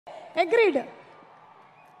agreed.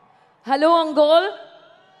 Hello, Angol.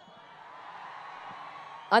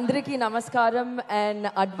 Andriki namaskaram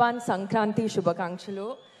and advance Sankranti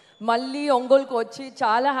Shubhakankshalu. Malli Ongol kochi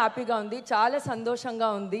chala happy ga undi, chala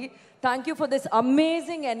sandoshanga undi. Thank you for this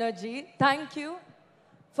amazing energy. Thank you.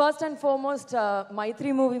 First and foremost, my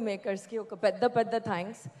 3 movie makers ki oka pedda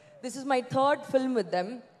thanks. This is my 3rd film with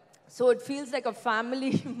them, so it feels like a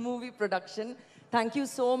family movie production. Thank you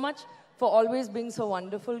so much for always being so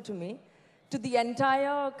wonderful to me. To the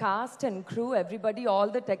entire cast and crew, everybody, all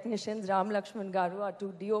the technicians, Ram Lakshman Garu, our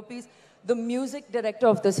 2 DOPs, the music director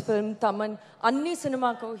of this film, Taman, Anni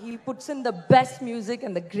Cinema ko, he puts in the best music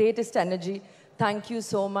and the greatest energy. Thank you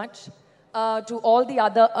so much. To all the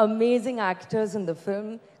other amazing actors in the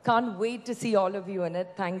film, can't wait to see all of you in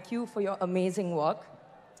it. Thank you for your amazing work.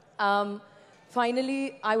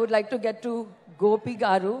 Finally, I would like to get to Gopi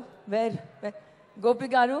Garu. Where? Gopi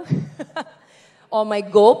Garu? Or my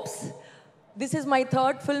Gopes. This is my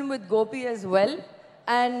 3rd film with Gopi as well.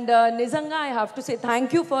 And Nizanga, I have to say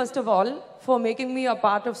thank you first of all for making me a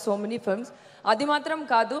part of so many films. Adimatram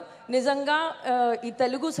Kadu, Nizanga, ee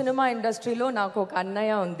Telugu cinema industry lo naaku oka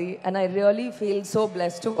annaya undi, and I really feel so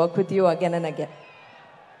blessed to work with you again and again.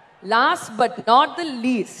 Last but not the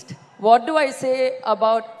least, what do I say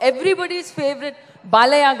about everybody's favorite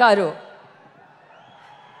Balaya Garu?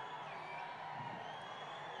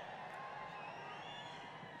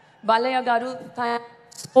 Balaya Garu,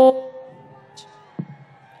 thanks so much.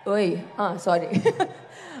 Oi, sorry.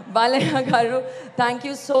 Balaya Garu, thank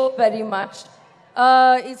you so very much.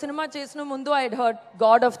 Ee cinema chesina mundu I had heard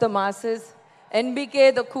God of the Masses,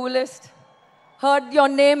 NBK the coolest. Heard your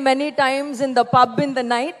name many times in the pub in the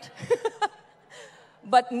night.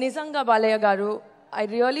 But Nizanga Balaya Garu, I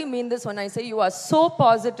really mean this when I say you are so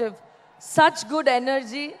positive, such good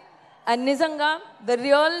energy. And Nizanga, the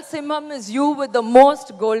real Simham is you with the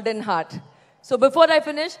most golden heart. So before I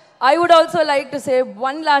finish, I would also like to say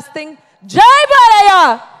one last thing. Jai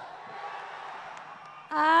Balaya!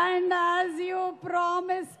 And as you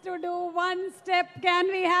promised to do one step, can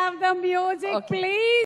we have the music, please?